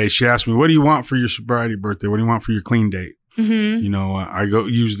wife today, she asked me, what do you want for your sobriety birthday? What do you want for your clean date? You know, I go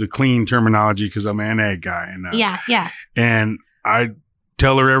use the clean terminology because I'm an NA guy. And, and I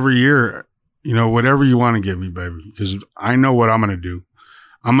tell her every year, you know, whatever you want to give me, baby, because I know what I'm going to do.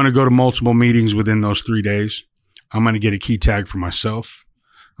 I'm going to go to multiple meetings within those 3 days. I'm going to get a key tag for myself.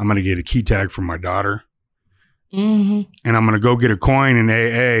 I'm going to get a key tag for my daughter. And I'm going to go get a coin in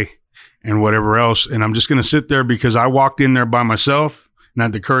AA and whatever else. And I'm just going to sit there because I walked in there by myself and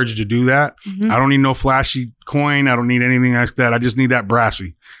had the courage to do that. I don't need no flashy coin. I don't need anything like that. I just need that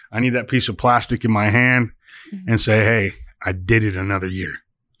brassy. I need that piece of plastic in my hand and say, hey, I did it another year.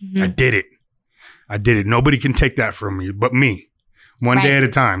 I did it. I did it. Nobody can take that from me but me. One day at a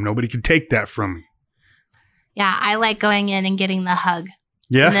time. Nobody can take that from me. Yeah, I like going in and getting the hug.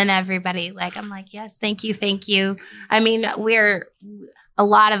 Yeah. And then everybody, like, I'm like, yes, thank you, thank you. I mean, a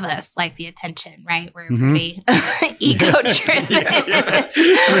lot of us like the attention, right? We're pretty ego-driven.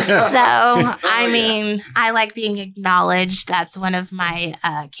 So, I mean, I like being acknowledged. That's one of my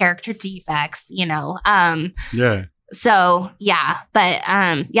character defects, you know. So, yeah. But,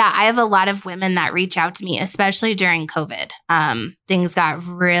 I have a lot of women that reach out to me, especially during COVID. Things got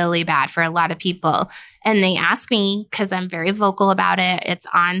really bad for a lot of people. And they ask me, because I'm very vocal about it. It's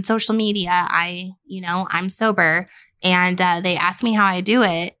on social media. I'm sober. And they ask me how I do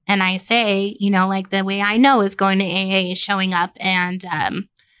it. And I say, you know, like the way I know is going to AA, showing up and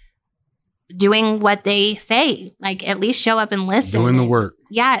doing what they say, like at least show up and listen. Doing the work.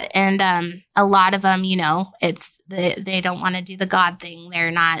 Yeah. And a lot of them, you know, they don't want to do the God thing.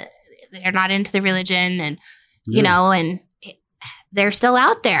 They're not into the religion and, you know, and they're still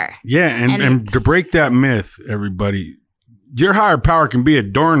out there. Yeah. And to break that myth, everybody, your higher power can be a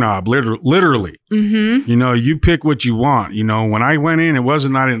doorknob, literally. You know, you pick what you want. You know, when I went in, it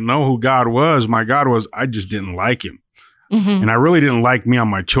wasn't I didn't know who God was. My God was, I just didn't like him. And I really didn't like me on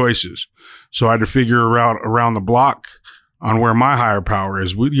my choices. So I had to figure out around the block on where my higher power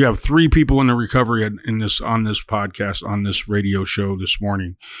is. You have 3 people in the recovery on this podcast, on this radio show this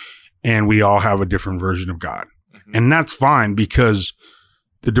morning, and we all have a different version of God. Mm-hmm. And that's fine, because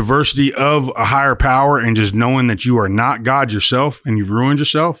the diversity of a higher power and just knowing that you are not God yourself and you've ruined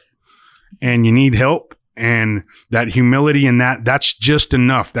yourself and you need help, and that humility and that's just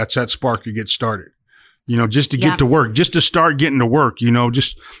enough. That's that spark to get started. Just to get to work, just to start getting to work,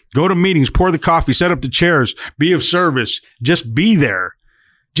 just go to meetings, pour the coffee, set up the chairs, be of service, just be there.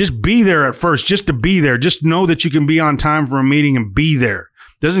 Just be there at first, just to be there. Just know that you can be on time for a meeting and be there.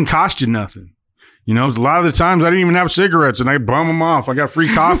 Doesn't cost you nothing. A lot of the times I didn't even have cigarettes and I bum them off. I got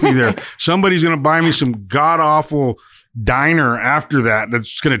free coffee there. Somebody's going to buy me some god-awful diner after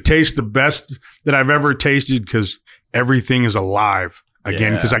that's going to taste the best that I've ever tasted, because everything is alive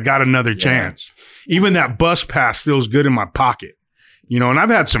again, because I got another chance. Even that bus pass feels good in my pocket, and I've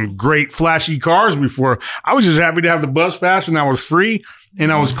had some great flashy cars before. I was just happy to have the bus pass, and I was free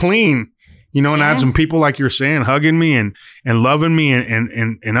and I was clean, and I had some people, like you're saying, hugging me and loving me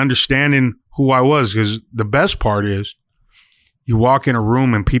and understanding who I was. Because the best part is you walk in a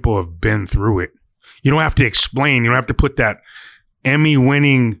room and people have been through it. You don't have to explain. You don't have to put that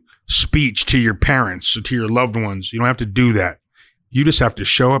Emmy-winning speech to your parents or to your loved ones. You don't have to do that. You just have to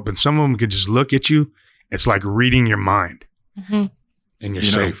show up, and some of them could just look at you. It's like reading your mind, and you're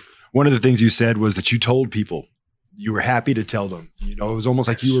safe. One of the things you said was that you told people you were happy to tell them. It was almost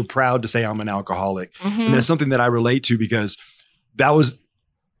like you were proud to say, I'm an alcoholic. Mm-hmm. And that's something that I relate to, because that was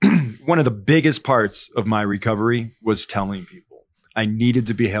one of the biggest parts of my recovery, was telling people. I needed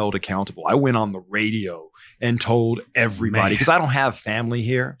to be held accountable. I went on the radio and told everybody, because I don't have family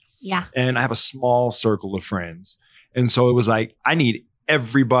here. Yeah. And I have a small circle of friends. And so it was like, I need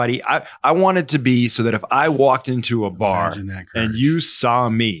everybody. I wanted to be so that if I walked into a bar and you saw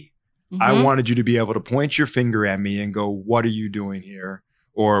me, I wanted you to be able to point your finger at me and go, what are you doing here?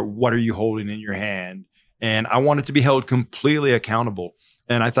 Or what are you holding in your hand? And I wanted to be held completely accountable.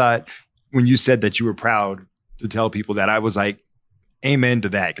 And I thought, when you said that you were proud to tell people that, I was like, amen to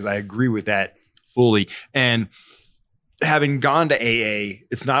that, because I agree with that fully. And having gone to AA,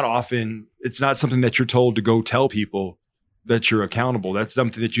 it's not something that you're told to go tell people that you're accountable. That's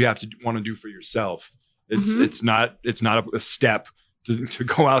something that you have to want to do for yourself. It's not a step to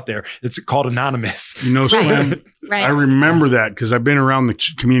go out there. It's called anonymous. Slim, I remember that, because I've been around the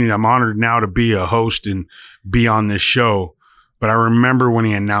community. I'm honored now to be a host and be on this show. But I remember when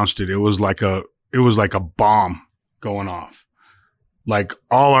he announced it, it was like a bomb going off. Like,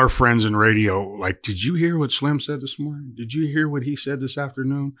 all our friends in radio, like, did you hear what Slim said this morning? Did you hear what he said this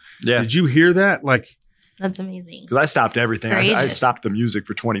afternoon? Yeah. Did you hear that? Like, that's amazing. Because I stopped everything. I stopped the music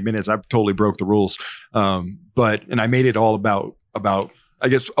for 20 minutes. I totally broke the rules. And I made it all about, I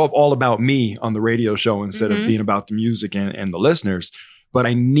guess, all about me on the radio show instead of being about the music and the listeners. But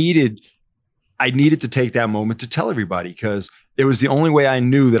I needed to take that moment to tell everybody, because it was the only way I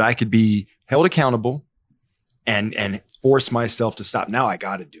knew that I could be held accountable and force myself to stop. Now I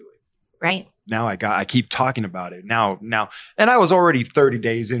got to do it. Right. Now I keep talking about it now. And I was already 30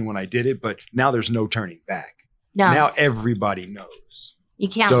 days in when I did it, but now there's no turning back. No. Now everybody knows. You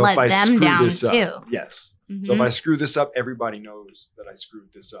can't let them down too. Yes. Mm-hmm. So if I screw this up, everybody knows that I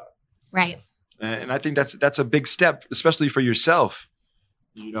screwed this up. Right. And I think that's a big step, especially for yourself,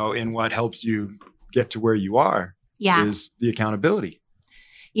 in what helps you get to where you are. Yeah. Is the accountability.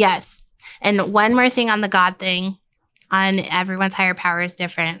 Yes. And one more thing on the God thing, on everyone's higher power is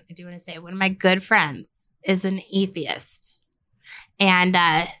different. I do want to say, one of my good friends is an atheist. And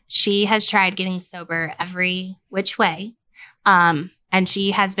she has tried getting sober every which way. And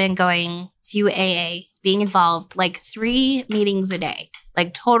she has been going to AA, being involved like 3 meetings a day,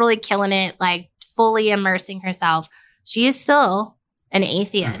 like totally killing it, like fully immersing herself. She is still an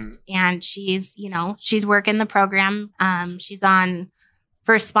atheist, and she's working the program. She's on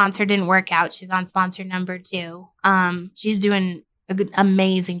first sponsor, didn't work out. She's on sponsor number 2. She's doing a good,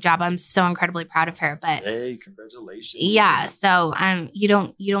 amazing job. I'm so incredibly proud of her. But hey, congratulations! Yeah, so you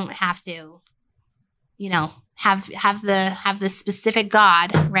don't have to, have the specific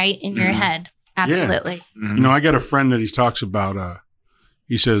God right in your head. Absolutely. Yeah. I got a friend that he talks about.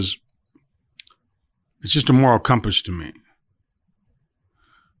 He says it's just a moral compass to me.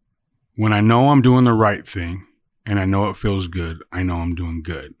 When I know I'm doing the right thing and I know it feels good, I know I'm doing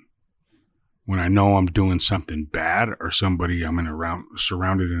good. When I know I'm doing something bad or somebody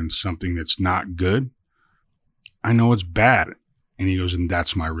surrounded in something that's not good, I know it's bad. And he goes, and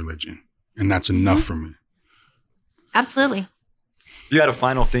that's my religion. And that's enough for me. Absolutely. You had a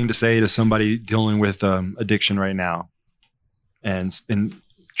final thing to say to somebody dealing with addiction right now and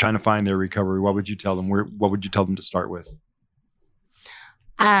trying to find their recovery. What would you tell them? What would you tell them to start with?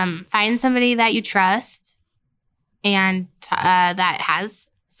 Find somebody that you trust and that has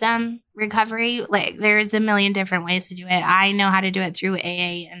some recovery. Like, there's a million different ways to do it. I know how to do it through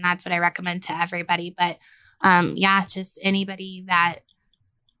AA, and that's what I recommend to everybody. But just anybody that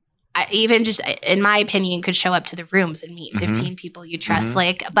even just, in my opinion, could show up to the rooms and meet 15 people you trust.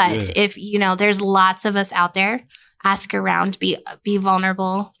 If, there's lots of us out there, ask around, be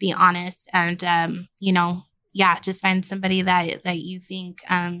vulnerable, be honest, and, just find somebody that you think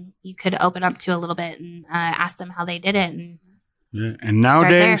you could open up to a little bit and ask them how they did it. And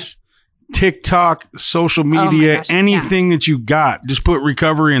nowadays, TikTok, social media, anything that you got, just put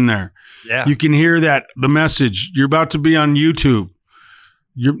recovery in there. Yeah. You can hear the message. You're about to be on YouTube.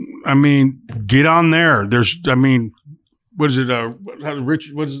 Get on there. What is it?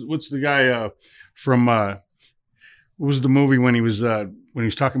 Richard, what's the guy from, what was the movie when he was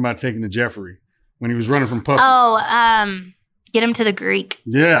talking about taking the Jeffrey, when he was running from Puffy? Get him to the Greek.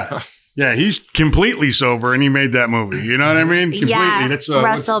 Yeah. Yeah, he's completely sober, and he made that movie. You know what I mean? Completely. Yeah, That's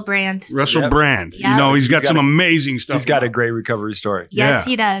Russell Brand. Russell Brand. Yep. He's got some amazing stuff. He's got a great recovery story. Yes,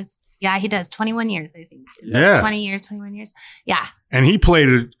 he does. Yeah, he does. 21 years, I think. 21 years. Yeah. And he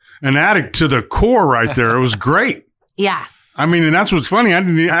played an addict to the core right there. It was great. Yeah. And that's what's funny.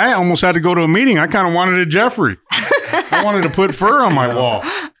 I almost had to go to a meeting. I kind of wanted a Jeffrey. I wanted to put fur on my wall.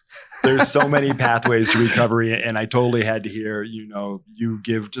 There's so many pathways to recovery, and I totally had to hear, you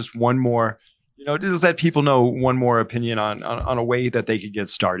give just one more, just let people know one more opinion on a way that they could get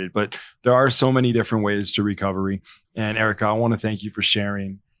started. But there are so many different ways to recovery. And Erika, I want to thank you for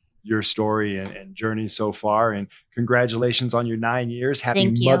sharing your story and journey so far. And congratulations on your 9 years.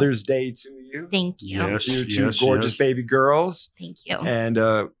 Happy Mother's Day to you. Thank you. Yes, you two gorgeous baby girls. Thank you.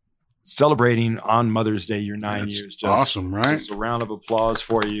 And celebrating on Mother's Day your 9 years. Just awesome, right? Just a round of applause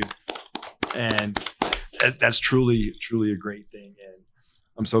for you. And that's truly, truly a great thing. And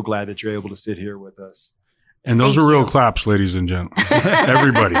I'm so glad that you're able to sit here with us. And those are real claps, ladies and gentlemen.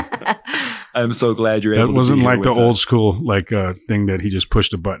 Everybody. I'm so glad you're able to be here. That wasn't like the old us. School thing that he just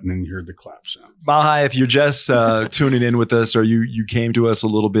pushed a button and you heard the clap sound. Mile High, if you're just tuning in with us or you came to us a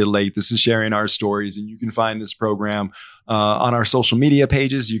little bit late, this is Sharing Our Stories, and you can find this program on our social media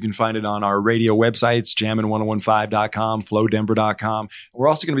pages. You can find it on our radio websites, jammin1015.com, flowdenver.com. We're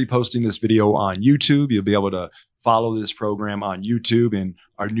also going to be posting this video on YouTube. You'll be able to follow this program on YouTube in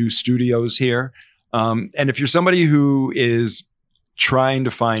our new studios here. And if you're somebody who is trying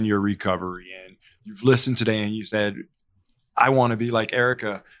to find your recovery and you've listened today and you said, I want to be like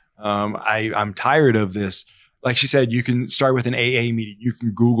Erika. I'm tired of this. Like she said, you can start with an AA meeting. You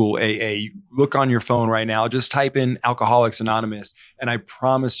can Google AA. Look on your phone right now. Just type in Alcoholics Anonymous. And I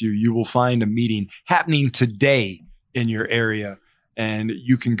promise you will find a meeting happening today in your area. And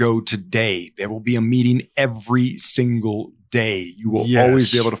you can go today. There will be a meeting every single day. You will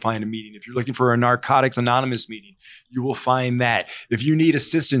always be able to find a meeting. If you're looking for a Narcotics Anonymous meeting, you will find that. If you need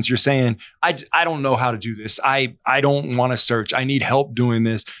assistance, you're saying, I don't know how to do this. I don't want to search. I need help doing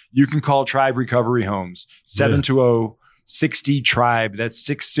this. You can call Tribe Recovery Homes, 720-60-TRIBE. That's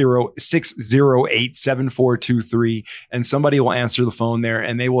 608-7423. And somebody will answer the phone there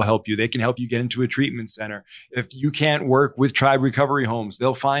and they will help you. They can help you get into a treatment center. If you can't work with Tribe Recovery Homes,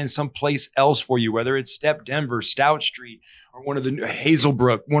 they'll find some place else for you, whether it's Step Denver, Stout Street, or one of the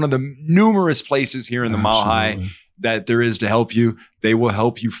Hazelbrook, one of the numerous places here in the Mile High that there is to help you. They will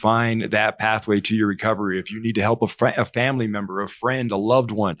help you find that pathway to your recovery. If you need to help a family member, a friend, a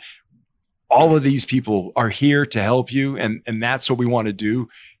loved one, all of these people are here to help you. And that's what we want to do.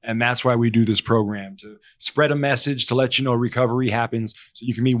 And that's why we do this program, to spread a message, to let you know recovery happens. So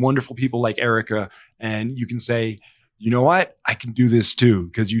you can meet wonderful people like Erika and you can say, you know what? I can do this too,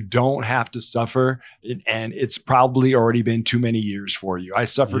 because you don't have to suffer. And it's probably already been too many years for you. I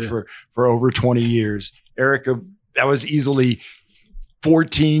suffered for over 20 years. Erika, that was easily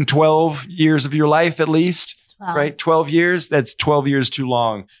 14, 12 years of your life at least, 12. Right? 12 years. That's 12 years too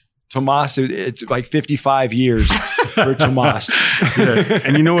long. Tomas, it's like 55 years for Tomas.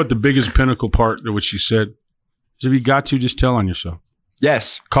 And you know what the biggest pinnacle part of what she said is, if you got to, just tell on yourself.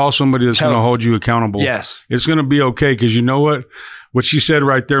 Yes. Call somebody that's going to hold you accountable. Yes. It's going to be okay, because you know what? What she said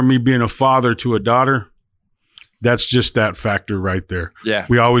right there, me being a father to a daughter, that's just that factor right there. Yeah.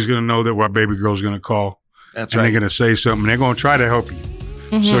 We always going to know that our baby girl's going to call. That's and right. they're going to say something. They're going to try to help you.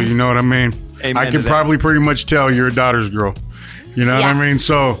 Mm-hmm. So you know what I mean? Amen I can probably pretty much tell you're a daughter's girl. You know what I mean?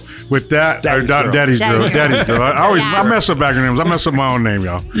 So with that, Daddy's girl. Daddy's girl. I mess up acronyms. I mess up my own name,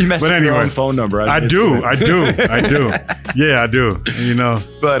 y'all. You mess up your own phone number. I do. Yeah, I do. You know.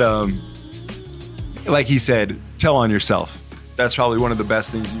 But like he said, tell on yourself. That's probably one of the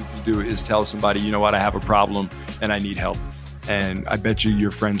best things you can do, is tell somebody, you know what, I have a problem and I need help. And I bet you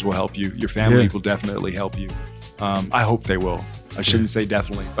your friends will help you. Your family will definitely help you. I hope they will. I shouldn't say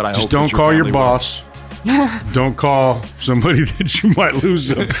definitely, but I hope. Just don't call your boss. Don't call somebody that you might lose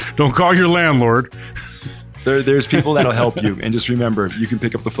them. Don't call your landlord. There's people that'll help you. And just remember, you can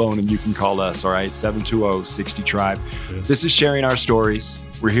pick up the phone and you can call us, all right? 720-60-TRIBE. This is Sharing Our Stories.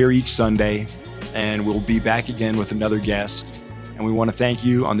 We're here each Sunday, and we'll be back again with another guest. And we want to thank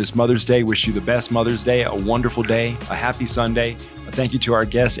you on this Mother's Day. Wish you the best Mother's Day, a wonderful day, a happy Sunday. A thank you to our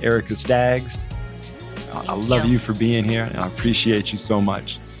guest, Erika Staggs. I love you for being here, and I appreciate you so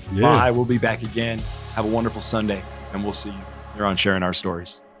much. Yeah. Bye. We'll be back again. Have a wonderful Sunday, and we'll see you here on Sharing Our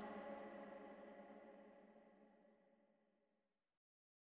Stories.